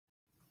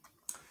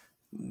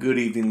Good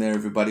evening there,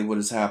 everybody. What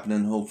is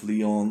happening? Hopefully,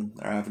 you all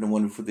are having a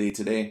wonderful day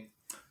today.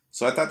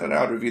 So, I thought that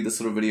I would review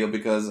this little video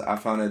because I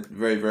found it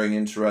very, very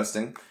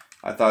interesting.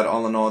 I thought,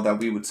 all in all, that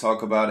we would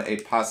talk about a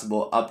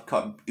possible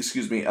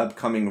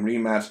upcoming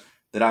rematch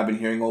that I've been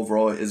hearing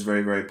overall is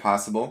very, very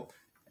possible,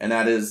 and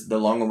that is the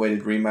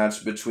long-awaited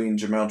rematch between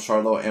Jermell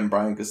Charlo and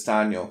Brian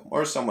Castano,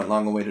 or somewhat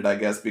long-awaited, I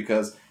guess,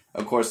 because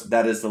of course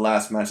that is the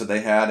last match that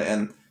they had,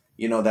 and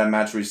that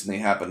match recently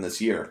happened this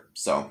year.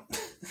 So,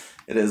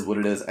 it is what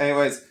it is.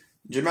 Anyways.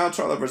 Jermell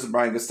Charlo versus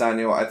Brian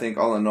Castano, I think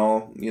all in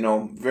all,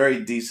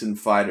 very decent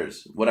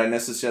fighters. Would I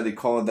necessarily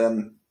call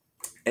them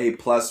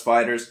A-plus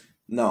fighters?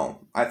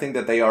 No. I think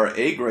that they are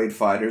A-grade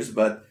fighters,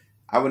 but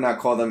I would not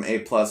call them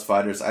A-plus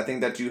fighters. I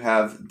think that you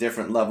have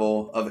different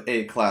level of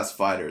A-class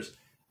fighters.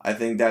 I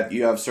think that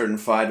you have certain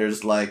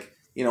fighters like,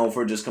 if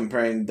we're just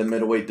comparing the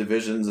middleweight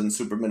divisions and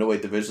super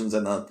middleweight divisions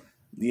and the,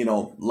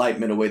 light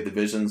middleweight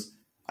divisions,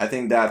 I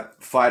think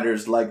that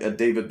fighters like a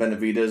David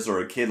Benavidez or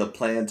a Caleb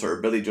Plant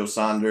or Billy Joe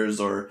Saunders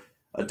or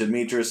a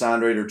Demetrius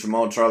Andrade or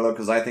Jermell Charlo,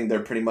 because I think they're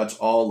pretty much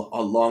all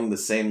along the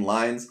same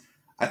lines.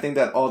 I think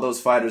that all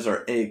those fighters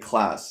are A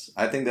class.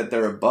 I think that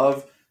they're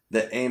above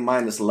the A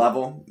minus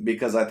level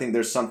because I think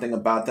there's something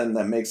about them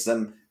that makes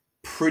them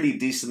pretty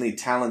decently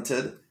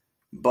talented.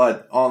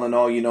 But all in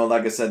all,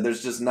 like I said,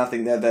 there's just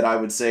nothing there that I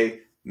would say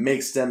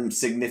makes them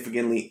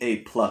significantly A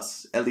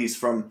plus, at least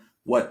from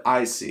what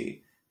I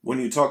see. When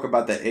you talk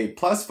about the A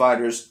plus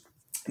fighters,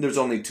 there's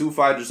only two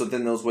fighters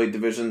within those weight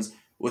divisions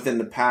within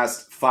the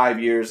past 5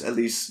 years, at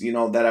least,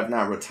 that have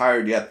not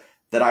retired yet,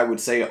 that I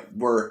would say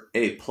were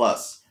A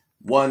plus.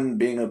 One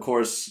being, of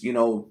course,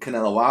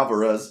 Canelo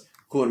Alvarez,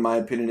 who in my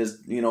opinion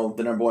is, the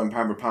number one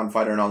pound for pound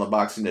fighter in all of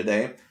boxing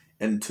today.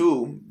 And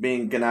two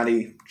being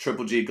Gennady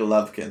Triple G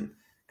Golovkin.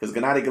 Because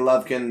Gennady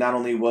Golovkin not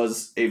only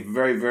was a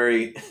very,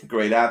 very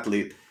great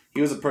athlete,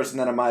 he was a person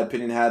that, in my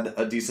opinion, had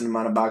a decent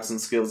amount of boxing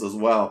skills as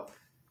well.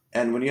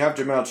 And when you have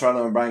Jermell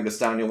Charlo and Brian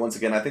Castano, once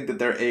again, I think that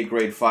they're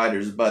A-grade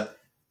fighters, but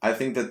I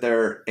think that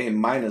they're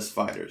A-minus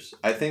fighters.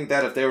 I think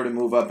that if they were to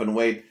move up in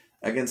weight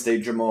against a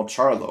Jermell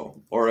Charlo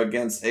or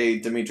against a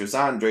Demetrius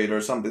Andrade or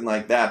something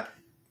like that,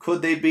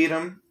 could they beat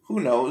him? Who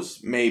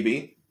knows?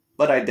 Maybe.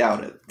 But I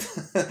doubt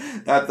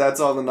it. That's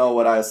all to know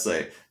what I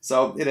say.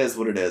 So it is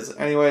what it is.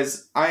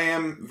 Anyways, I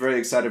am very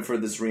excited for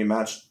this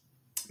rematch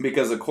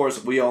because, of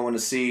course, we all want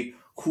to see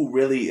who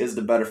really is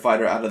the better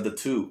fighter out of the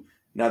two.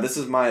 Now, this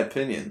is my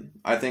opinion.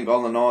 I think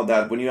all in all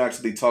that when you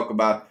actually talk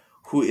about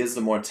who is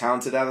the more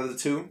talented out of the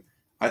two,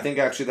 I think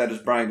actually that is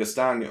Brian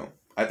Castano.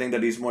 I think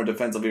that he's more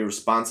defensively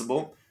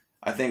responsible.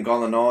 I think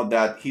all in all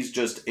that he's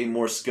just a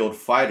more skilled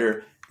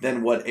fighter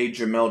than what a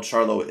Jermell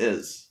Charlo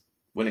is.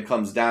 When it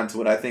comes down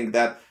to it, I think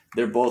that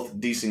they're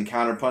both decent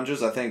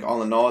counterpunchers. I think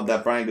all in all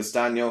that Brian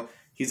Castano,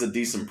 he's a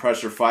decent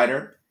pressure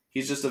fighter.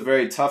 He's just a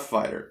very tough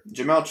fighter.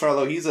 Jermell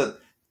Charlo, he's a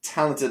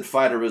talented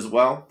fighter as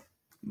well,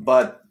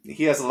 but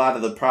he has a lot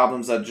of the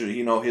problems that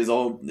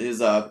his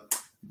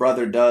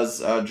brother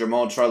does,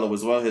 Jermell Charlo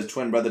as well. His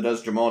twin brother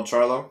does, Jermell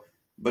Charlo.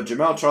 But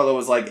Jermell Charlo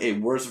is like a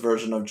worse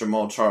version of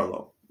Jermell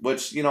Charlo,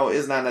 which,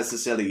 is not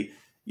necessarily,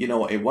 a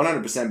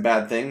 100%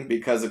 bad thing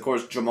because, of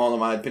course, Jermell, in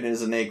my opinion,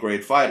 is an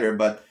A-grade fighter.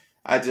 But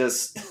I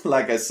just,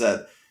 like I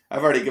said,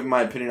 I've already given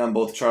my opinion on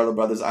both Charlo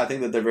brothers. I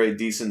think that they're very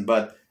decent,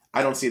 but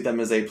I don't see them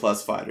as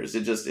A-plus fighters.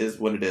 It just is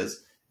what it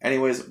is.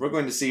 Anyways, we're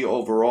going to see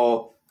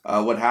overall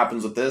what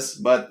happens with this.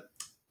 But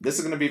this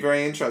is going to be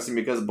very interesting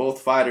because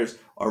both fighters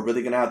are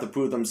really going to have to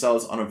prove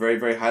themselves on a very,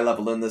 very high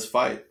level in this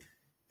fight.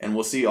 And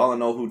we'll see all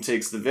in all who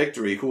takes the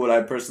victory. Who would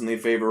I personally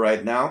favor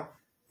right now?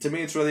 To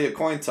me, it's really a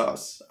coin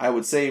toss. I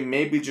would say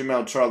maybe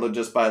Jermell Charlo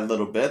just by a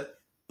little bit,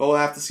 but we'll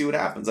have to see what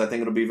happens. I think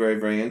it'll be very,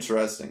 very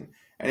interesting.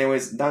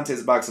 Anyways,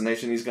 Dante's Boxing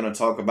Nation, he's going to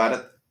talk about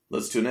it.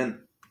 Let's tune in.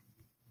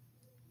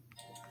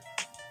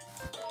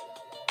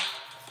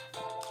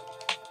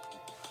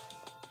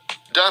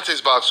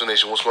 Dante's Boxing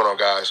Nation, what's going on,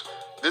 guys?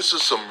 This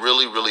is some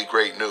really, really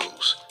great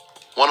news.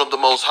 One of the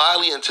most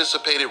highly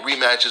anticipated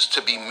rematches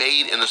to be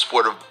made in the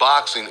sport of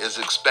boxing is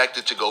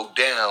expected to go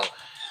down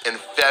in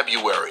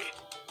February,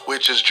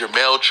 which is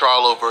Jermell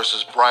Charlo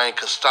versus Brian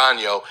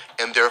Castano,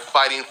 and they're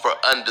fighting for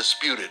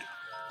undisputed,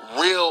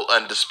 real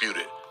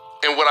undisputed.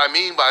 And what I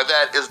mean by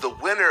that is the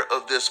winner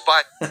of this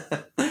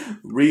fight.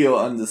 Real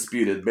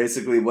undisputed.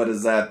 Basically, what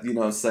is that,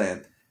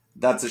 saying?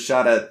 That's a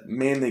shot at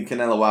mainly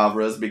Canelo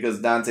Alvarez because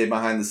Dante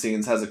behind the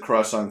scenes has a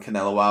crush on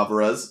Canelo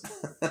Alvarez.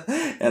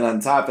 And on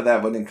top of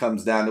that, when it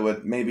comes down to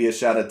it, maybe a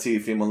shot at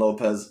Teofimo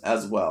Lopez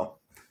as well.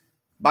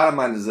 Bottom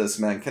line is this,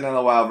 man.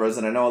 Canelo Alvarez,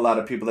 and I know a lot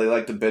of people, they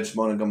like to bitch,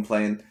 moan, and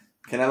complain.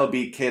 Canelo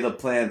beat Caleb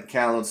Plant,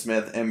 Callum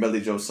Smith, and Billy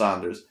Joe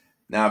Saunders.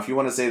 Now, if you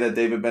want to say that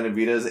David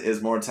Benavidez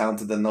is more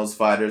talented than those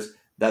fighters,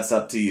 that's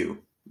up to you.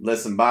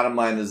 Listen, bottom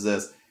line is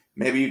this.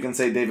 Maybe you can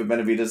say David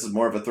Benavidez is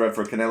more of a threat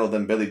for Canelo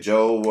than Billy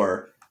Joe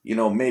or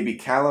maybe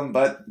Callum,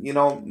 but,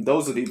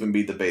 those would even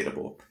be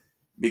debatable.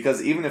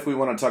 Because even if we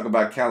want to talk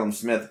about Callum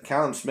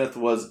Smith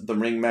was the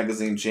Ring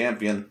Magazine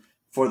champion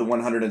for the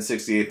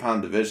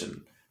 168-pound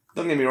division.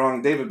 Don't get me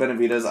wrong, David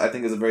Benavidez, I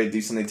think, is a very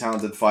decently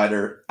talented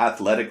fighter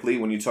athletically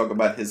when you talk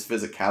about his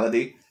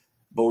physicality.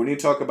 But when you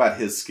talk about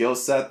his skill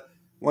set,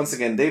 once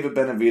again, David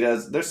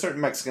Benavidez, there's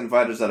certain Mexican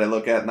fighters that I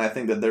look at and I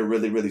think that they're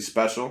really, really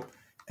special.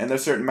 And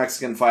there's certain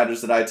Mexican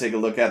fighters that I take a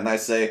look at and I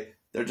say,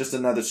 they're just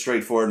another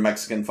straightforward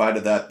Mexican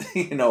fighter that,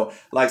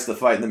 likes to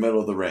fight in the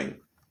middle of the ring.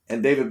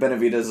 And David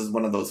Benavidez is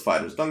one of those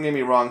fighters. Don't get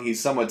me wrong, he's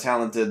somewhat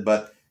talented,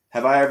 but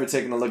have I ever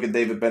taken a look at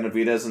David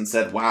Benavidez and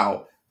said,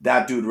 wow,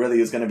 that dude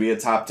really is going to be a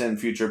top 10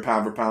 future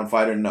pound-for-pound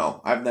fighter?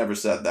 No, I've never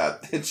said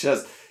that.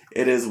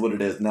 It is what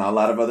it is. Now, a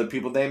lot of other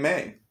people, they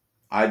may.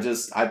 I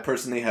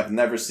personally have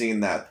never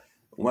seen that.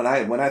 When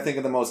I think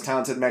of the most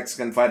talented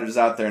Mexican fighters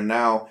out there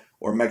now,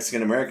 or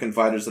Mexican-American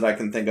fighters that I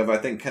can think of, I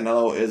think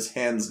Canelo is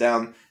hands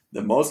down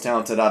the most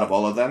talented out of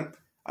all of them.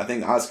 I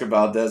think Oscar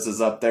Valdez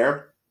is up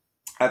there.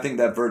 I think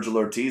that Virgil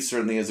Ortiz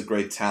certainly is a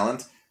great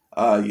talent.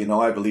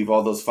 I believe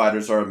all those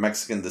fighters are of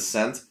Mexican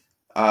descent.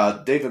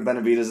 David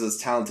Benavidez is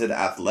talented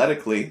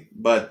athletically,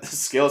 but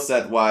skill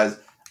set wise,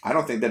 I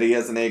don't think that he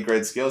has an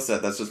A-grade skill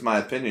set. That's just my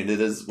opinion. It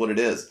is what it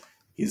is.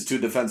 He's too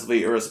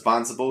defensively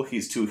irresponsible.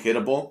 He's too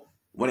hittable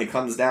when it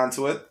comes down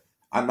to it.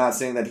 I'm not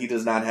saying that he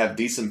does not have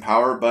decent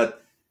power,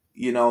 but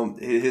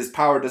his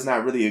power does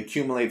not really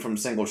accumulate from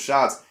single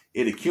shots.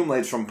 It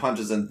accumulates from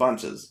punches and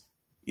bunches.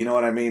 You know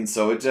what I mean?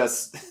 So it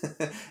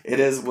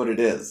is what it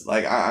is.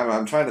 Like,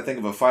 I'm trying to think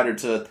of a fighter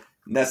to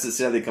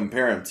necessarily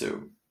compare him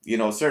to.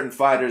 Certain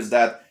fighters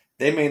that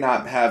they may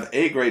not have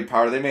A-grade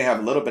power, they may have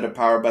a little bit of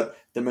power, but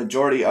the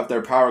majority of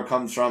their power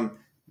comes from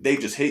they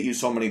just hit you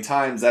so many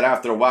times that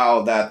after a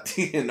while that,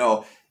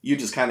 you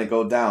just kind of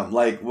go down.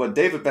 Like what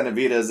David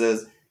Benavidez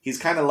is, he's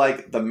kind of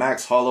like the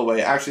Max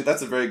Holloway. Actually,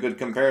 that's a very good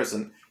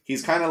comparison.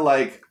 He's kind of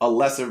like a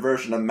lesser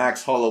version of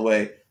Max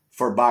Holloway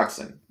for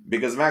boxing.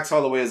 Because Max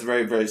Holloway is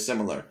very, very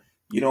similar.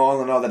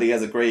 All in all that he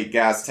has a great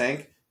gas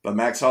tank, but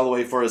Max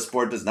Holloway for his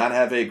sport does not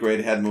have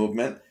A-grade head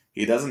movement.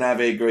 He doesn't have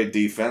A-grade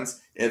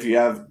defense. If you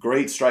have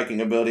great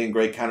striking ability and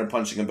great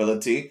counter-punching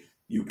ability,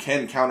 you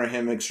can counter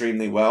him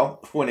extremely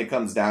well when it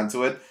comes down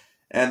to it.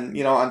 And,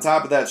 on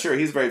top of that, sure,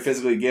 he's very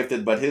physically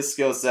gifted, but his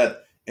skill set,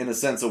 in a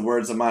sense of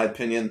words, in my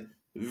opinion,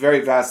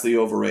 very vastly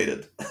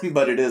overrated.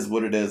 But it is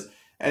what it is.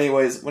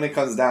 Anyways, when it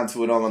comes down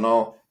to it all in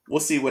all, we'll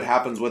see what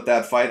happens with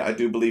that fight. I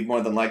do believe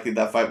more than likely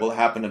that fight will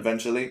happen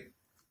eventually.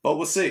 But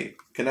we'll see.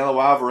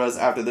 Canelo Alvarez,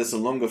 after this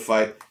Ilunga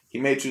fight, he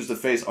may choose to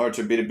face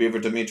Artur Beterbiev or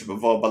Dimitri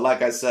Bivol. But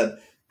like I said,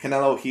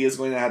 Canelo, he is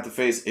going to have to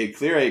face a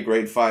clear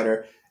A-grade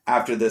fighter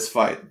after this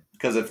fight.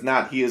 Because if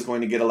not, he is going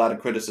to get a lot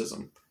of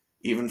criticism.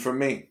 Even from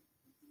me.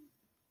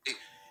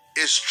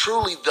 Is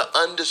truly the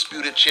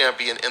undisputed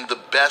champion and the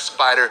best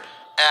fighter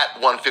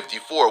at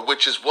 154,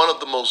 which is one of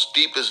the most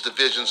deepest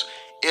divisions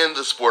in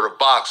the sport of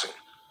boxing.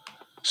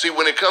 See,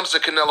 when it comes to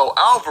Canelo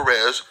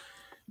Alvarez,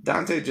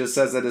 Dante just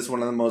says that it's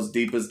one of the most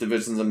deepest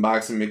divisions in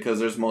boxing because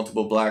there's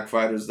multiple black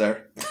fighters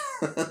there.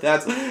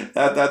 That's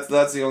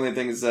the only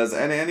thing he says.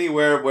 And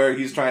anywhere where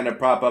he's trying to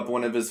prop up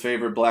one of his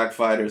favorite black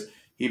fighters,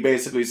 he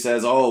basically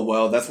says, "Oh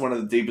well, that's one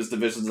of the deepest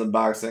divisions in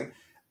boxing."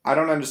 I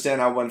don't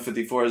understand how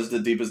 154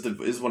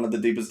 is one of the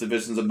deepest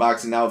divisions in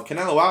boxing. Now, if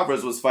Canelo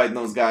Alvarez was fighting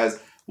those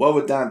guys, what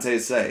would Dante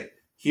say?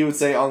 He would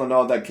say, all in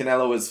all, that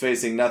Canelo is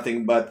facing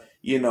nothing but,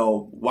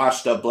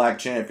 washed up black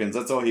champions.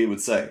 That's all he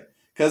would say.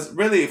 Because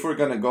really, if we're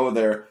going to go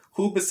there,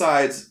 who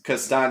besides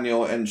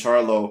Castano and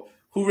Charlo,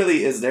 who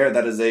really is there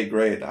that is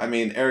A-grade? I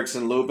mean,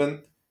 Erickson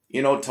Lubin,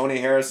 Tony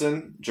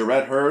Harrison,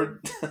 Jarrett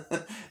Hurd,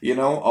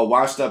 a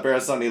washed up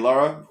Araceli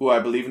Lara, who I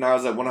believe now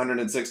is at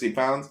 160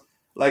 pounds.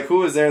 Like,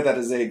 who is there that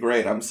is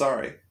A-grade? I'm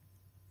sorry.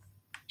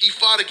 He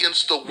fought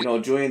against the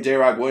Julian J.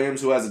 Rock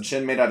Williams, who has a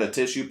chin made out of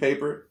tissue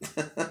paper.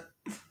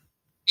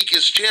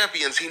 weakest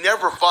champions. He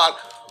never fought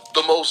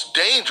the most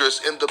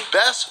dangerous and the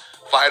best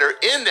fighter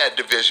in that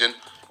division,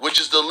 which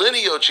is the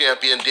lineal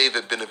champion,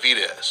 David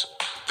Benavidez.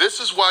 This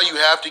is why you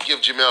have to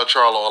give Jermell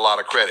Charlo a lot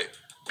of credit,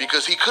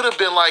 because he could have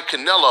been like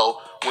Canelo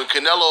when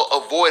Canelo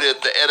avoided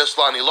the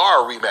Edeslani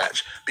Lara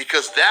rematch,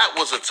 because that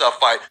was a tough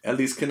fight. At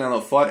least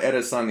Canelo fought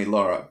Edeslani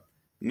Lara.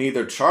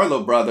 Neither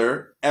Charlo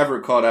brother ever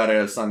called out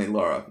Edeslani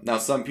Lara. Now,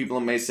 some people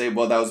may say,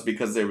 well, that was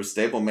because they were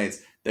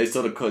stablemates. They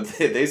still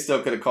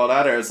could have called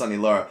out Edeslani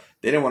Lara.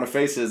 They didn't want to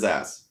face his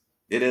ass.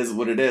 It is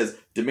what it is.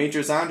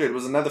 Demetrius Andrade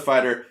was another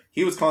fighter.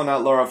 He was calling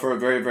out Lara for a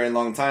very, very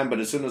long time, but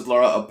as soon as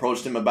Lara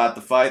approached him about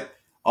the fight,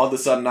 all of a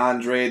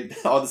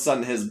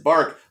sudden his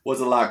bark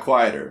was a lot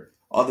quieter.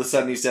 All of a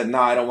sudden he said,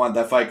 nah, I don't want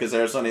that fight because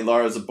Edeslani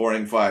Lara is a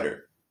boring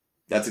fighter.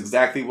 That's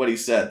exactly what he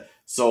said.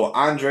 So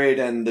Andrade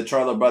and the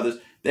Charlo brothers,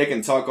 they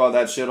can talk all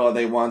that shit all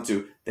they want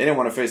to. They didn't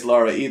want to face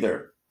Lara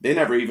either. They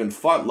never even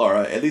fought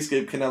Lara. At least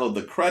give Canelo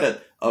the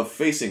credit of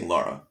facing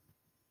Lara.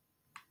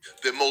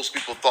 That most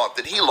people thought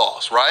that he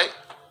lost, right?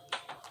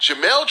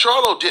 Jermell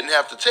Charlo didn't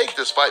have to take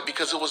this fight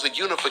because it was a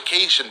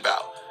unification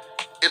bout.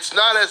 It's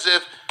not as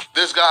if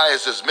this guy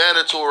is as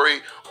mandatory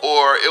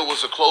or it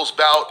was a close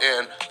bout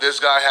and this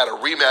guy had a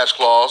rematch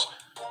clause.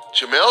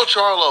 Jermell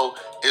Charlo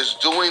is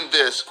doing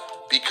this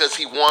because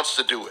he wants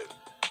to do it,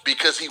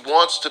 because he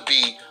wants to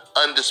be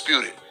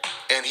undisputed,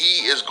 and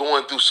he is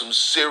going through some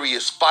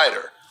serious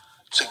fighter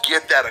to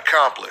get that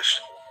accomplished.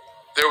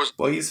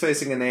 Well, he's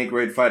facing an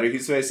A-grade fighter.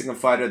 He's facing a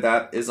fighter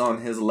that is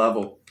on his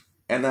level.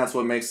 And that's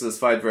what makes this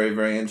fight very,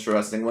 very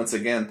interesting. Once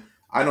again,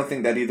 I don't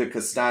think that either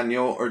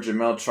Castano or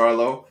Jermell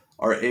Charlo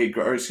are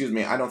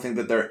I don't think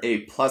that they're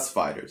A+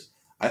 fighters.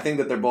 I think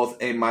that they're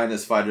both A-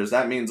 fighters.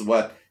 That means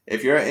what?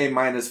 If you're an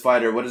A-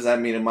 fighter, what does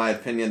that mean in my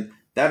opinion?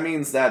 That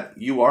means that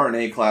you are an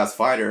A-class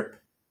fighter,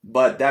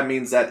 but that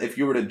means that if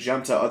you were to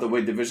jump to other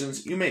weight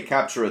divisions, you may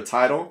capture a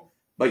title,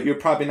 but you're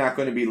probably not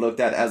going to be looked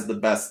at as the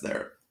best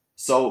there.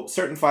 So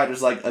certain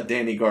fighters like a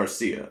Danny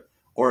Garcia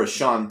or a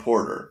Sean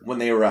Porter, when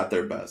they were at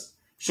their best.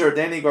 Sure,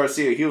 Danny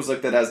Garcia, he was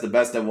looked at as the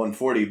best at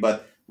 140,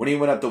 but when he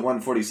went up to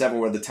 147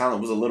 where the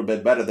talent was a little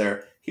bit better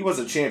there, he was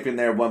a champion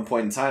there at one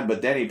point in time,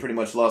 but Danny pretty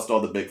much lost all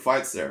the big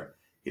fights there.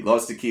 He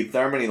lost to Keith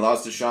Thurman, he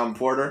lost to Sean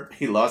Porter,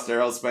 he lost to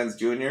Errol Spence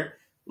Jr.,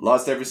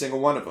 lost every single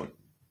one of them.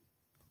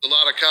 A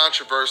lot of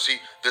controversy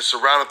that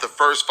surrounded the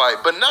first fight,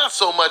 but not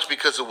so much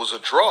because it was a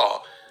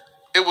draw.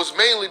 It was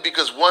mainly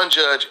because one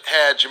judge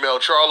had Jermell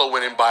Charlo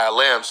winning by a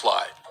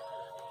landslide.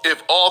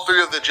 If all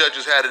three of the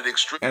judges had it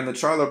extreme... And the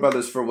Charlo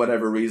brothers, for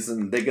whatever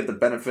reason, they get the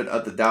benefit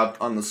of the doubt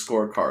on the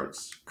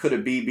scorecards. Could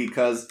it be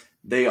because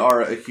they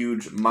are a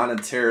huge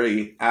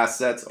monetary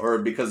asset or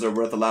because they're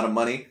worth a lot of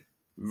money?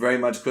 Very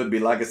much could be.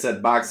 Like I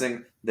said,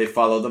 boxing, they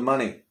follow the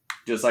money.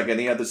 Just like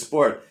any other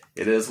sport.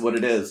 It is what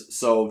it is.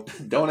 So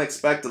don't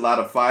expect a lot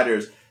of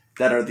fighters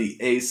that are the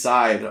A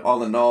side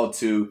all in all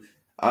to...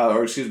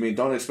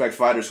 don't expect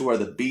fighters who are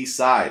the B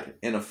side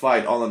in a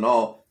fight all in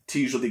all to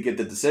usually get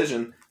the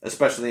decision,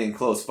 especially in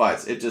close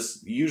fights. It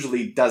just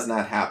usually does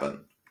not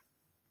happen.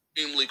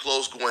 Extremely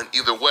close going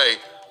either way,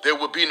 there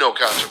would be no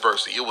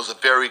controversy. It was a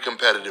very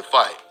competitive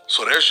fight.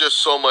 So there's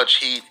just so much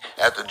heat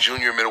at the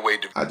junior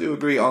middleweight division. I do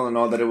agree all in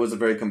all that it was a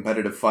very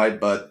competitive fight,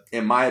 but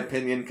in my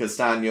opinion,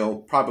 Castano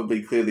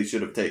probably clearly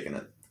should have taken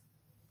it.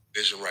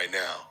 Right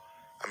now.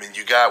 I mean,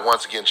 you got,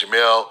 once again,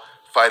 Jermell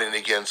fighting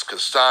against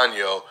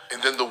Castano,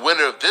 and then the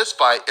winner of this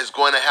fight is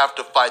going to have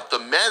to fight the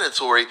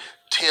mandatory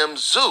Tim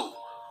Tszyu,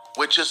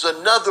 which is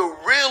another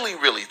really,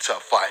 really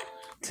tough fight.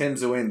 Tim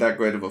Tszyu ain't that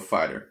great of a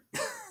fighter.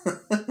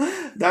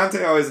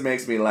 Dante always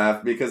makes me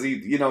laugh because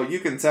you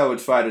can tell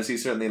which fighters he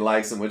certainly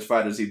likes and which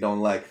fighters he don't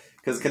like.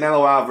 Because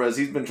Canelo Alvarez,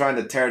 he's been trying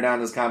to tear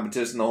down his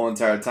competition the whole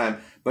entire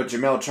time. But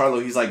Jermell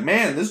Charlo, he's like,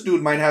 man, this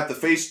dude might have to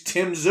face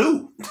Tim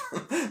Tszyu.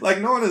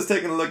 Like, no one is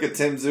taking a look at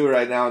Tim Tszyu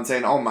right now and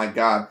saying, oh my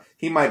God,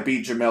 he might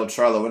beat Jermell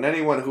Charlo. And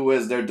anyone who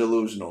is, they're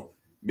delusional.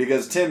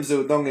 Because Tim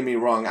Tszyu, don't get me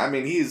wrong, I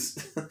mean, he's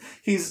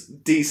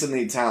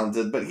decently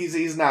talented, but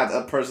he's not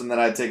a person that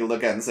I take a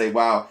look at and say,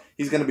 wow,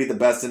 he's going to be the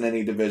best in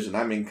any division.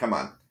 I mean, come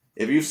on.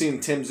 If you've seen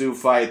Tim Tszyu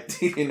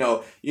fight, you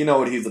know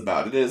what he's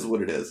about. It is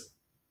what it is.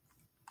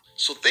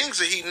 So things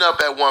are heating up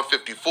at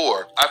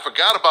 154. I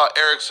forgot about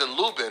Erickson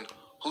Lubin,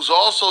 who's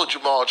also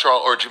Jermell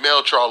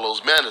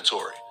Charlo's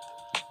mandatory.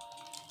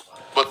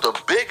 But the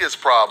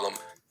biggest problem...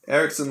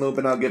 Erickson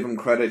Lubin, I'll give him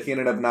credit. He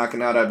ended up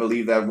knocking out, I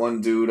believe, that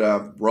one dude,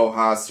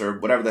 Rojas, or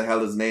whatever the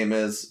hell his name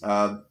is,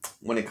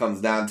 when it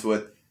comes down to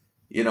it.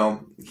 You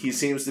know, he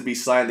seems to be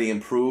slightly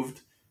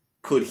improved.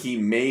 Could he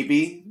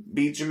maybe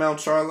beat Jermell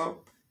Charlo?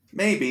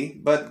 Maybe,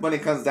 but when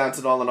it comes down to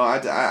it all in all,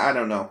 I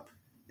don't know.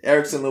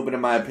 Erickson Lubin,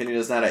 in my opinion,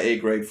 is not an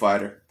A-grade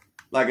fighter.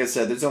 Like I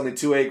said, there's only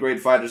 2 A-grade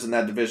fighters in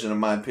that division, in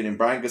my opinion.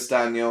 Brian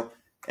Castano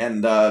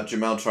and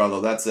Jermell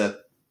Charlo. That's it.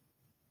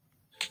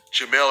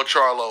 Jermell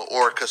Charlo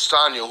or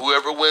Castano,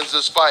 whoever wins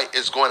this fight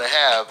is going to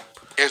have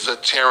is a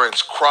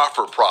Terrence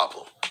Crawford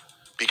problem.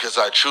 Because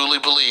I truly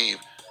believe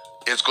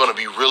it's going to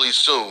be really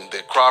soon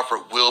that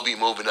Crawford will be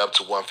moving up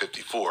to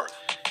 154.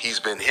 He's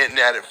been hitting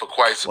at it for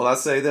quite some time. Well, I'll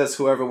say this.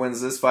 Whoever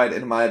wins this fight,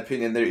 in my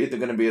opinion, they're either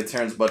going to be a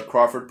Terrence Bud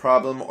Crawford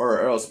problem or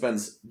Errol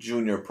Spence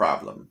Jr.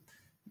 problem.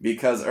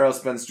 Because Errol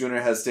Spence Jr.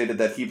 has stated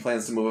that he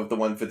plans to move up to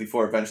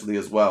 154 eventually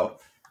as well.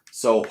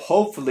 So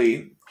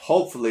hopefully,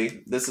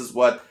 this is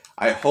what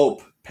I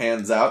hope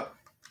pans out.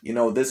 You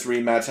know, this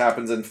rematch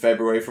happens in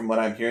February from what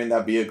I'm hearing.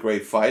 That'd be a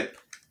great fight.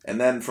 And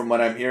then from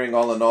what I'm hearing,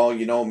 all in all,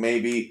 you know,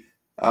 maybe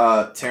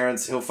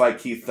Terrence, he'll fight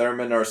Keith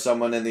Thurman or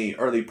someone in the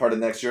early part of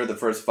next year, the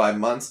first 5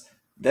 months.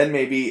 Then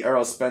maybe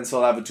Errol Spence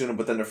will have a tune-up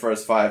within the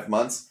first 5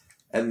 months.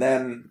 And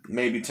then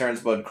maybe Terrence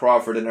Bud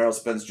Crawford and Errol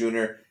Spence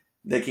Jr.,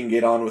 they can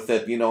get on with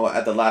it, you know,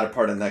 at the latter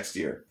part of next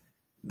year.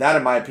 That,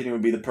 in my opinion,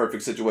 would be the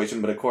perfect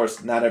situation. But, of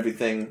course, not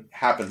everything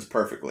happens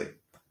perfectly.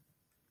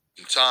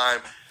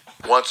 Time,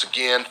 once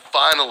again,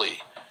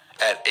 finally,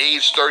 at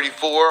age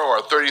 34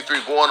 or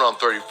 33 going on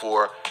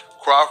 34,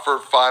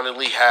 Crawford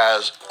finally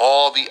has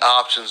all the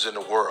options in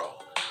the world.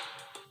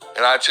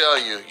 And I tell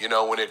you, you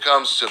know, when it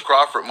comes to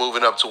Crawford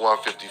moving up to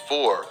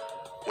 154,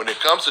 when it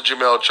comes to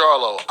Jermell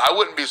Charlo, I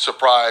wouldn't be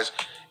surprised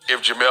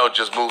if Jermell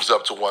just moves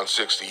up to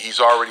 160. He's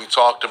already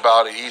talked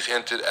about it. He's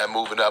hinted at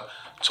moving up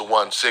to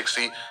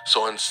 160.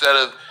 So instead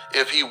of,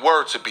 if he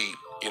were to beat,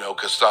 you know,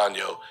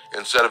 Castano,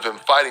 instead of him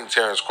fighting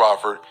Terrence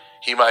Crawford,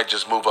 he might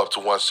just move up to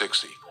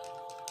 160.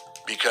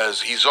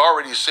 Because he's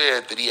already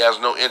said that he has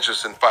no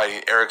interest in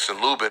fighting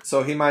Erickson Lubin.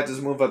 So he might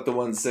just move up to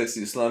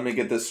 160. So let me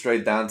get this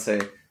straight,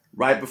 Dante.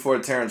 Right before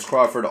Terrence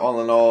Crawford,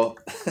 all in all,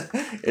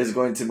 is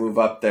going to move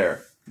up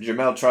there.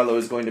 Jermell Charlo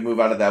is going to move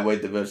out of that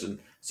weight division.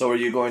 So are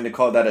you going to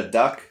call that a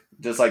duck?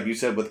 Just like you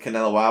said with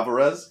Canelo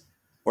Alvarez?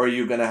 or are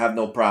you going to have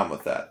no problem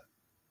with that?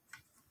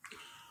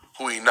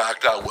 Who he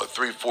knocked out,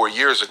 3-4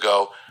 years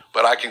ago.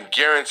 But I can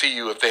guarantee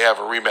you if they have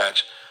a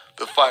rematch,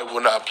 the fight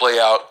will not play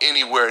out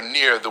anywhere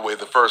near the way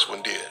the first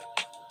one did.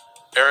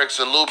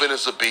 Erickson Lubin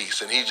is a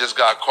beast, and he just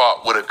got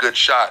caught with a good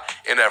shot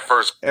in that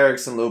first.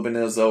 Erickson Lubin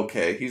is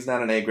okay. He's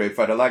not an A-grade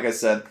fighter. Like I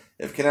said,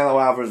 if Canelo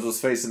Alvarez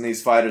was facing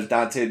these fighters,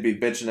 Dante'd be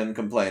bitching and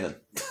complaining.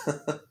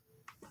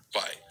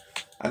 Fight.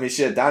 I mean,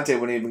 shit, Dante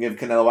wouldn't even give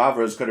Canelo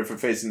Alvarez credit for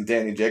facing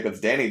Danny Jacobs.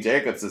 Danny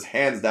Jacobs is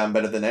hands down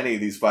better than any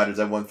of these fighters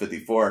at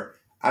 154.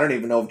 I don't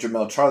even know if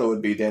Jermell Charlo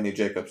would be Danny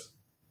Jacobs.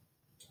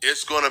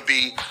 It's going to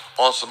be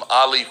on some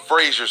Ali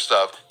Frazier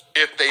stuff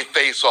if they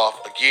face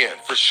off again,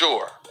 for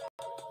sure.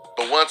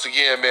 But once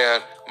again,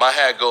 man, my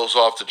hat goes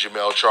off to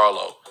Jermell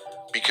Charlo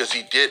because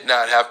he did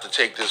not have to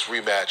take this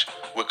rematch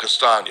with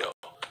Castano.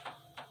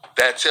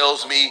 That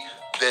tells me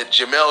that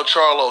Jermell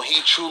Charlo,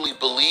 he truly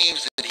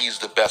believes that he's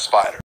the best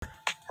fighter,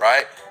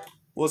 right?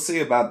 We'll see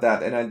about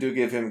that, and I do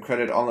give him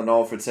credit all in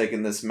all for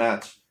taking this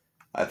match.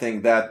 I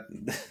think that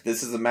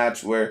this is a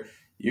match where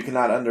you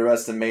cannot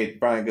underestimate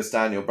Brian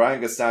Castano.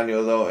 Brian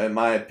Castano, though, in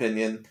my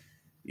opinion,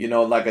 you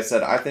know, like I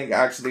said, I think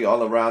actually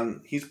all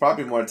around, he's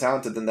probably more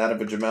talented than that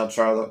of a Jermell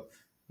Charlo.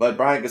 But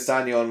Brian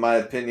Castano, in my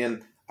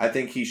opinion, I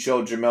think he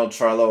showed Jermell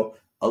Charlo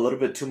a little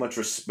bit too much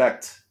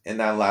respect in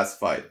that last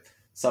fight.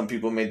 Some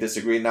people may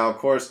disagree. Now, of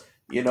course,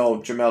 you know,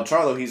 Jermell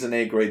Charlo, he's an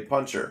A-grade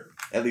puncher,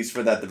 at least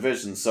for that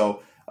division.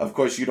 So, of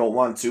course, you don't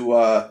want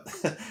to,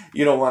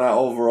 you don't want to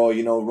overall,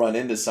 you know, run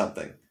into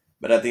something.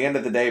 But at the end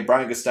of the day,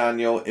 Brian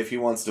Castano, if he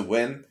wants to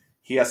win,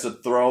 he has to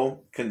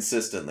throw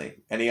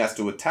consistently. And he has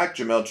to attack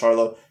Jermell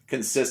Charlo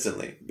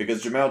consistently.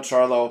 Because Jermell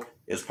Charlo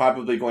is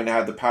probably going to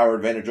have the power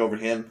advantage over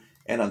him.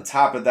 And on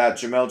top of that,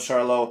 Jermell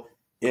Charlo,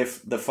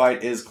 if the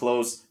fight is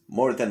close,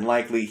 more than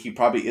likely, he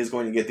probably is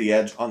going to get the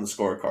edge on the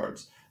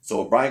scorecards.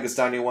 So if Brian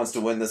Castano wants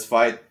to win this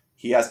fight,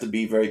 he has to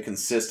be very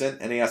consistent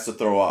and he has to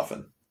throw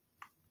often.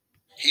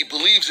 He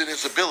believes in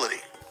his ability.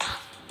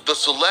 The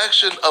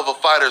selection of a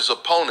fighter's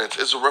opponents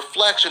is a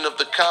reflection of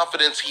the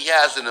confidence he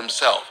has in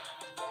himself.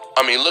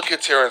 I mean, look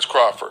at Terrence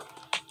Crawford.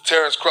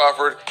 Terrence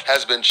Crawford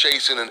has been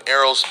chasing an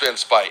Errol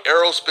Spence fight.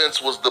 Errol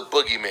Spence was the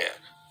boogeyman.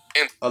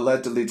 And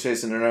allegedly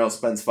chasing an Errol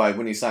Spence fight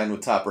when he signed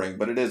with Top Rank,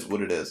 but it is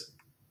what it is.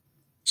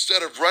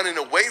 Instead of running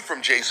away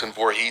from Jason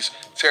Voorhees,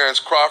 Terrence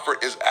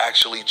Crawford is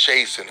actually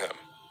chasing him.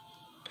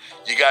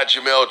 You got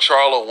Jermell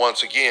Charlo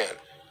once again,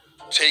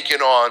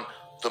 taking on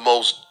the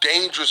most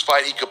dangerous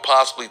fight he could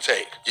possibly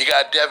take. You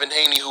got Devin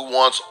Haney, who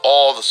wants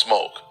all the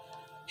smoke.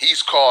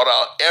 He's called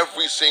out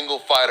every single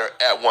fighter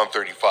at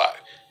 135.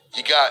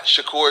 You got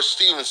Shakur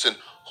Stevenson,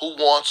 who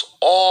wants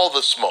all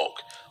the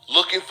smoke,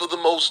 looking for the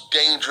most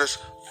dangerous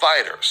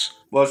fighters.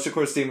 Well,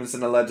 Shakur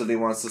Stevenson allegedly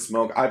wants to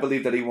smoke. I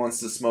believe that he wants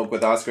to smoke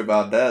with Oscar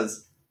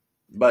Valdez,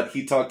 but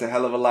he talked a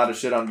hell of a lot of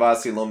shit on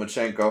Vasily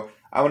Lomachenko.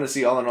 I want to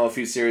see all in all if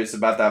he's serious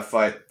about that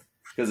fight.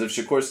 Because if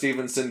Shakur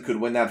Stevenson could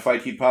win that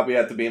fight, he'd probably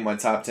have to be in my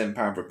top 10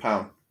 pound for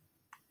pound.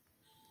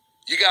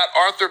 You got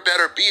Arthur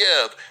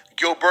Beterbiev,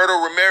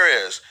 Gilberto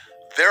Ramirez.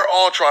 They're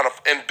all trying to,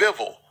 and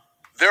Bivol.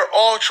 They're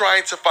all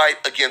trying to fight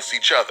against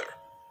each other.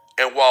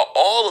 And while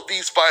all of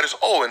these fighters,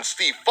 and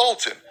Steve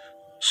Fulton,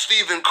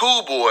 Stephen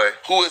Coolboy,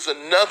 who is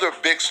another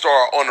big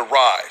star on the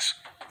rise.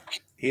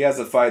 He has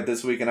a fight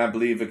this weekend, I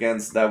believe,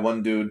 against that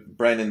one dude,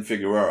 Brandon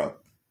Figueroa.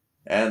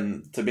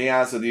 And to be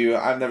honest with you,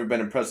 I've never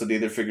been impressed with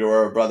either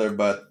Figueroa brother,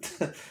 but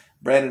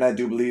Brandon, I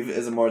do believe,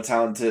 is a more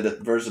talented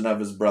version of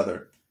his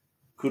brother.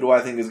 Who do I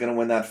think is going to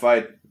win that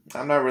fight?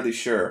 I'm not really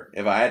sure.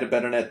 If I had to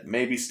bet on it,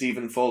 maybe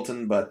Stephen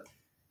Fulton, but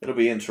it'll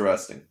be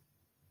interesting.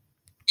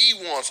 He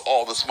wants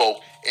all the smoke,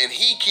 and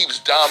he keeps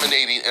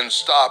dominating and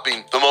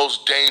stopping the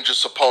most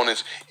dangerous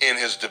opponents in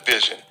his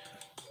division.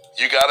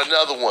 You got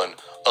another one,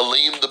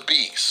 Aleem the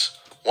Beast,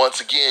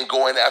 once again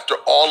going after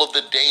all of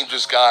the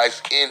dangerous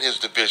guys in his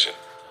division.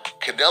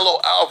 Canelo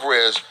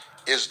Alvarez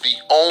is the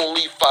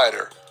only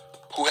fighter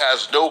who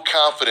has no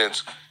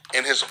confidence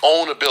in his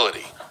own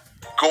ability,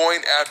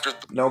 going after...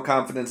 No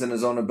confidence in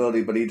his own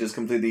ability, but he just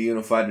completely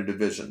unified the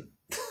division.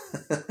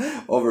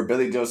 Over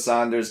Billy Joe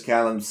Saunders,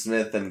 Callum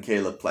Smith, and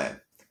Caleb Plant.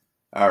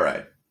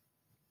 Alright.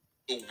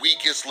 The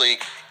weakest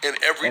link in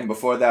every... And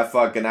before that,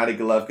 Gennady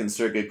Golovkin,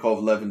 Sergey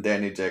Kovalev, and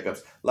Danny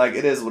Jacobs. Like,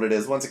 it is what it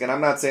is. Once again,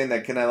 I'm not saying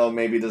that Canelo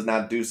maybe does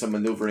not do some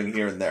maneuvering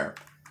here and there.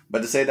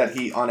 But to say that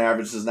he, on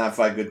average, does not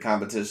fight good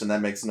competition,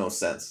 that makes no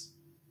sense.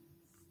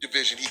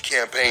 Division he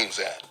campaigns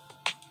at.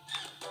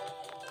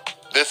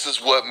 This is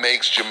what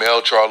makes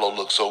Jermell Charlo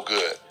look so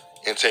good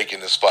in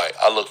taking this fight.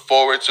 I look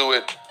forward to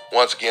it.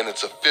 Once again,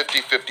 it's a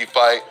 50-50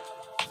 fight.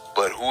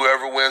 But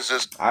whoever wins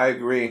this... I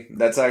agree.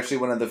 That's actually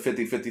one of the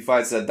 50-50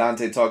 fights that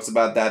Dante talks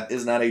about that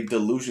is not a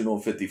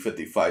delusional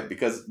 50-50 fight.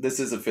 Because this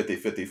is a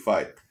 50-50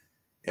 fight.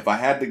 If I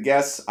had to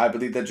guess, I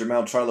believe that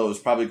Jermell Charlo is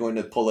probably going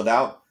to pull it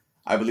out.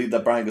 I believe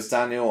that Brian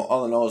Castano,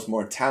 all in all, is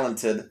more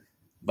talented,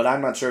 but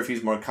I'm not sure if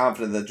he's more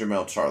confident than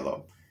Jermell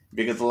Charlo.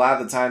 Because a lot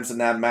of the times in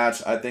that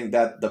match, I think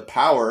that the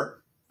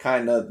power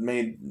kind of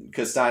made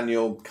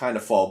Castano kind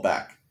of fall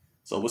back.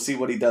 So we'll see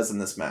what he does in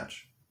this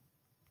match.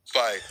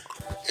 Fight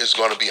is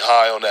going to be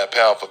high on that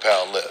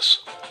pound-for-pound list.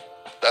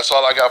 That's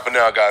all I got for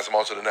now, guys. I'm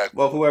on to the next.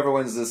 Well, whoever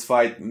wins this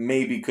fight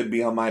maybe could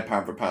be on my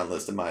pound for pound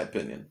list, in my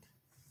opinion.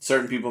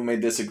 Certain people may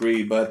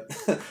disagree, but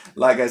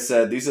like I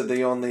said, these are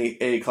the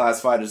only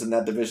A-class fighters in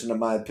that division, in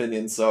my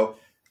opinion. So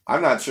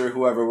I'm not sure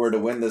whoever were to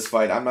win this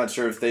fight, I'm not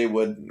sure if they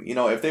would,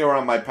 if they were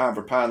on my pound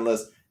for pound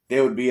list, they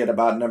would be at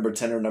about number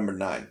 10 or number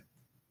 9.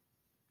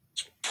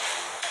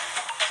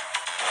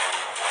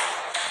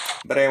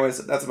 But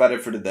anyways, that's about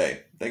it for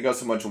today. Thank you all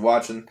so much for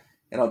watching,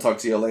 and I'll talk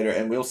to you all later.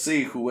 And we'll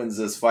see who wins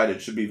this fight.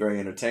 It should be very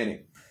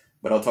entertaining.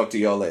 But I'll talk to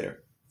you all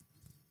later.